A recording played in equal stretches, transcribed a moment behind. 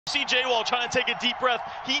See Jwall trying to take a deep breath.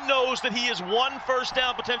 He knows that he is one first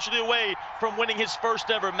down potentially away from winning his first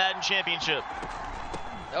ever Madden championship.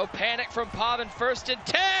 No panic from Pavin, 1st and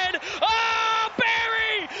 10. Oh,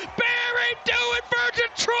 Barry! Barry, do it for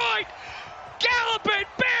Detroit! Galloping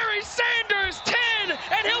Barry Sanders, 10,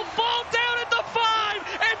 and he'll fall down at the 5,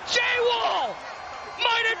 and Jwall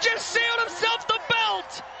might have just sealed himself the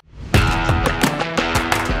belt!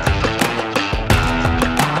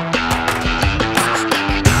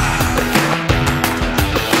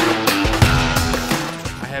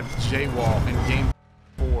 I have Jwall in game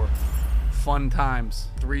 4. Fun times.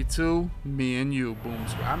 3-2, me and you. Boom.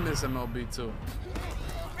 I miss MLB too.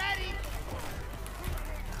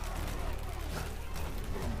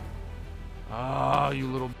 Oh, you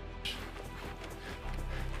little bitch.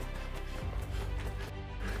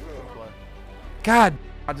 God,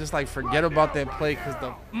 I just like forget about that play because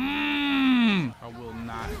the I will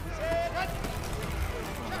not.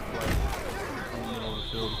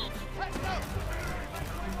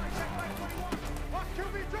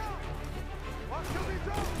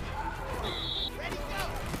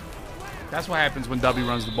 That's what happens when Dubby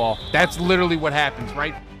runs the ball. That's literally what happens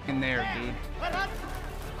right in there, dude.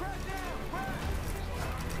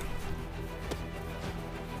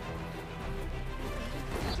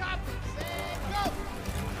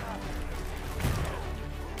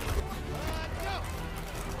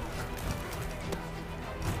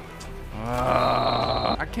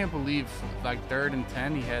 I can't believe like 3rd and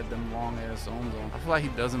 10 he had them long ass zones on. I feel like he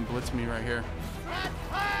doesn't blitz me right here.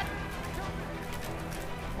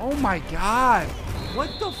 Oh my god! What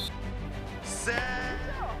the f?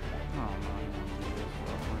 Oh,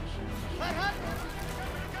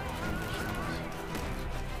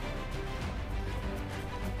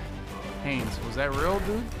 Haynes, was that real,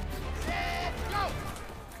 dude?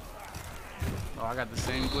 Oh, I got the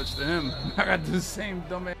same glitch to him. I got the same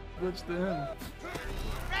dumbass glitch to him.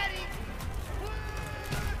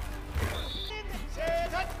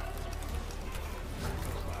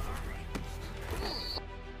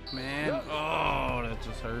 Man, oh, that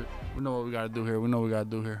just hurt. We know what we gotta do here. We know what we gotta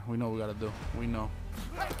do here. We know what we gotta do. We know.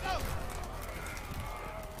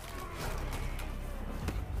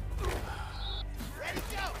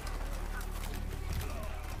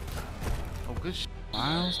 Oh, good shit,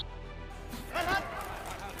 Miles.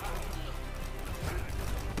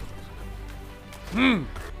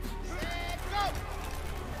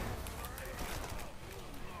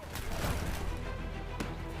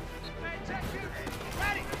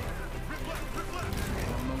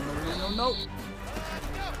 No.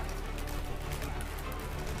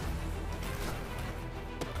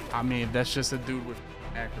 I mean, that's just a dude with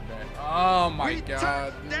acrobat. Oh my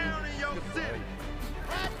god. Down in your city.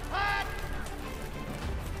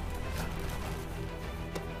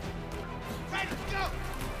 Ready to go.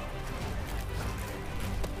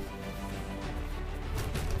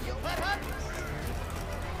 You got time.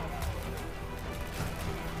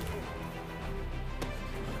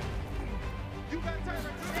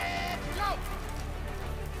 Go.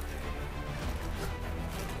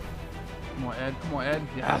 Come on, Ed. Come on, Ed.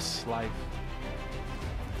 Yes, life.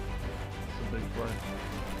 It's a big play.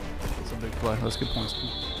 It's a big play. Let's get points.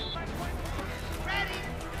 Ready.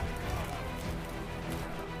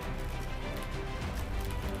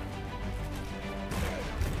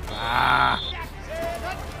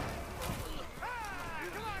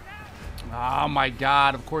 Oh my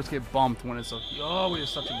god, of course get bumped when it's a we have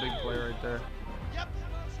such a big play right there. Yep.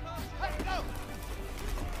 Let's go.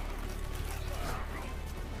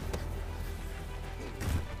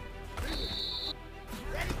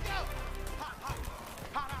 Ready to go.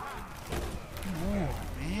 Oh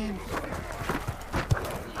man.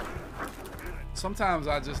 Sometimes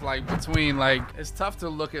I just like between like it's tough to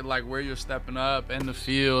look at like where you're stepping up and the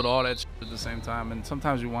field, all that shit at the same time, and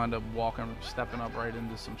sometimes you wind up stepping up right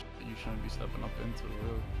into some shit that you shouldn't be stepping up into,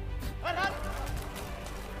 really.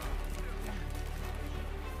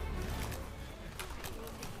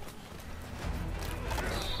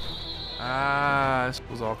 This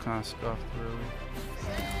was all kind of scuffed, really.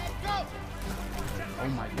 Oh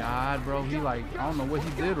my god, bro, he like, I don't know what he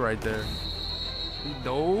did right there. He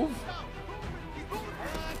dove?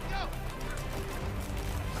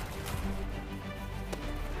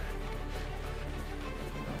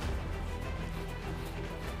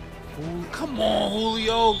 Ooh, come on,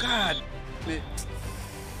 Julio, god.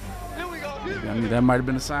 I mean, that might have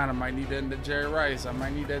been a sign. I might need that Jerry Rice. I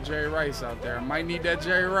might need that Jerry Rice out there. I might need that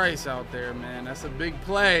Jerry Rice out there, man. That's a big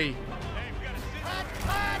play.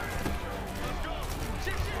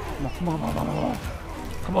 Come on, come on, come on, come on.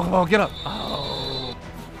 Come on, come on, get up. Oh.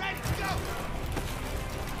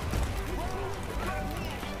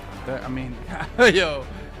 I mean, yo,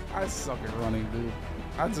 I suck at running, dude.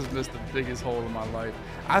 I just missed the biggest hole in my life.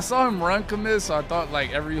 I saw him run commit, so I thought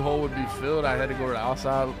like every hole would be filled. I had to go to the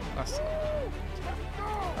outside. I suck.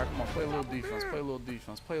 All right, come on, play a little defense. Play a little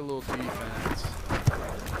defense. Play a little defense.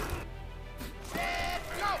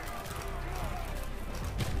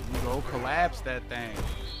 You go collapse that thing.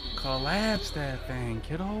 Collapse that thing,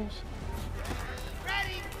 kiddos.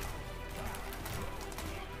 Ready.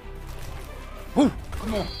 Woo,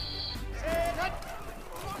 come on.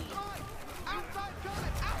 Outside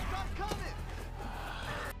coming. Outside coming.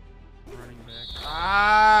 Running back.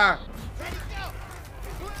 Ah! Ready, go.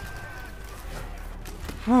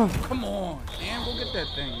 Whew, come on, man. Go get that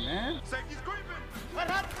thing, man. Safety's creeping. Let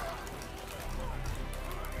up.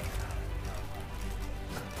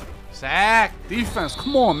 Sack. Defense.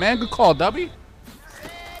 Come on, man. Good call, Dubby.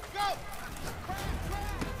 Set, go.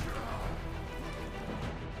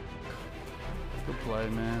 Good play,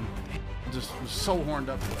 man. Just was so horned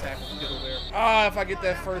up to tackle to get over there. Ah, if I get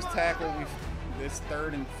that first tackle, it's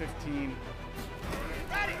 3rd and 15.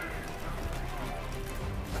 Ready.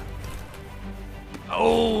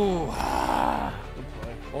 Oh, good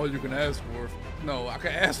play. All you can ask for. No, I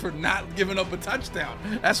could ask for not giving up a touchdown.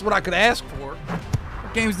 That's what I could ask for.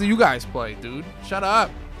 What games do you guys play, dude? Shut up.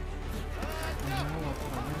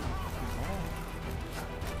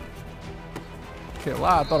 Can't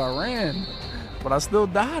lie, I thought I ran, but I still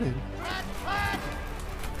dotted.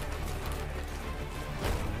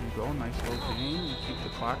 There you go, nice little game. You keep the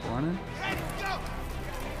clock running. Ready, go.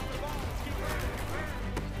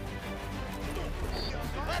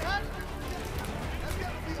 Let up. That's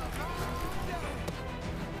gotta be a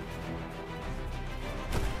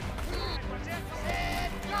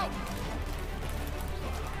set, go.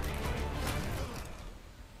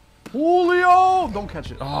 Julio! Don't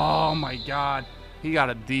catch it. Oh my God. He got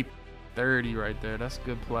a deep 30 right there. That's a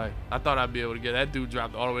good play. I thought I'd be able to get that dude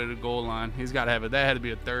dropped all the way to the goal line. He's got to have it. That had to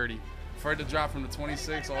be a 30. For it to drop from the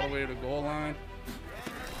 26 all the way to the goal line.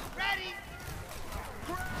 Ready.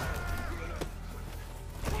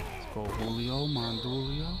 Let's go Julio,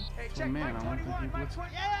 Mondulio. Oh man, I don't think he blitzed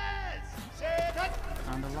Yes. Set, up.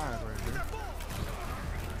 kind of live right here.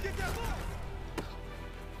 Get that ball.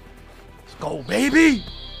 Let's go, baby!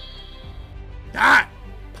 God!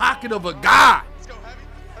 Pocket of a god! Let's go, Heavy.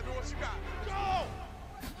 Let's do what you got. Go.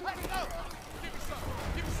 Let's go. Give me some.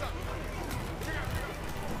 Give me some.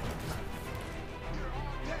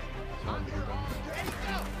 Ready,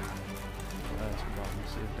 go.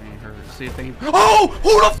 See if they ain't hurt. See if they ain't... Oh!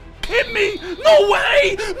 Who the f hit me? No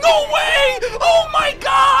way! No way! Oh my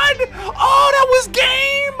God! Oh, that was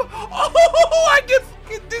game! Oh, I get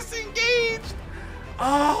fucking disengaged!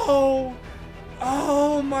 Oh!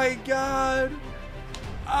 Oh my God!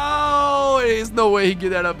 Oh, there's no way he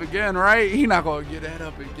get that up again, right? He not gonna get that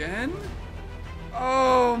up again.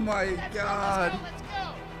 Oh my God! Let's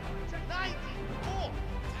go. 90. Pull.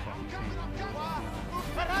 I'm coming.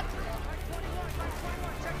 Let up.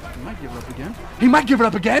 He might give it up again. He might give it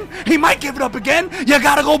up again. He might give it up again. You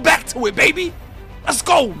gotta go back to it, baby. Let's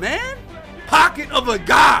go, man. Pocket of a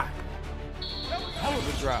god. Hell of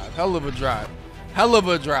a drive. Hell of a drive. Hell of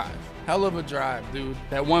a drive. Hell of a drive, dude.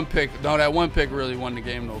 That one pick, no, that one pick really won the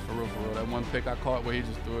game, though, for real, for real. That one pick I caught where he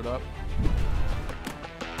just threw it up.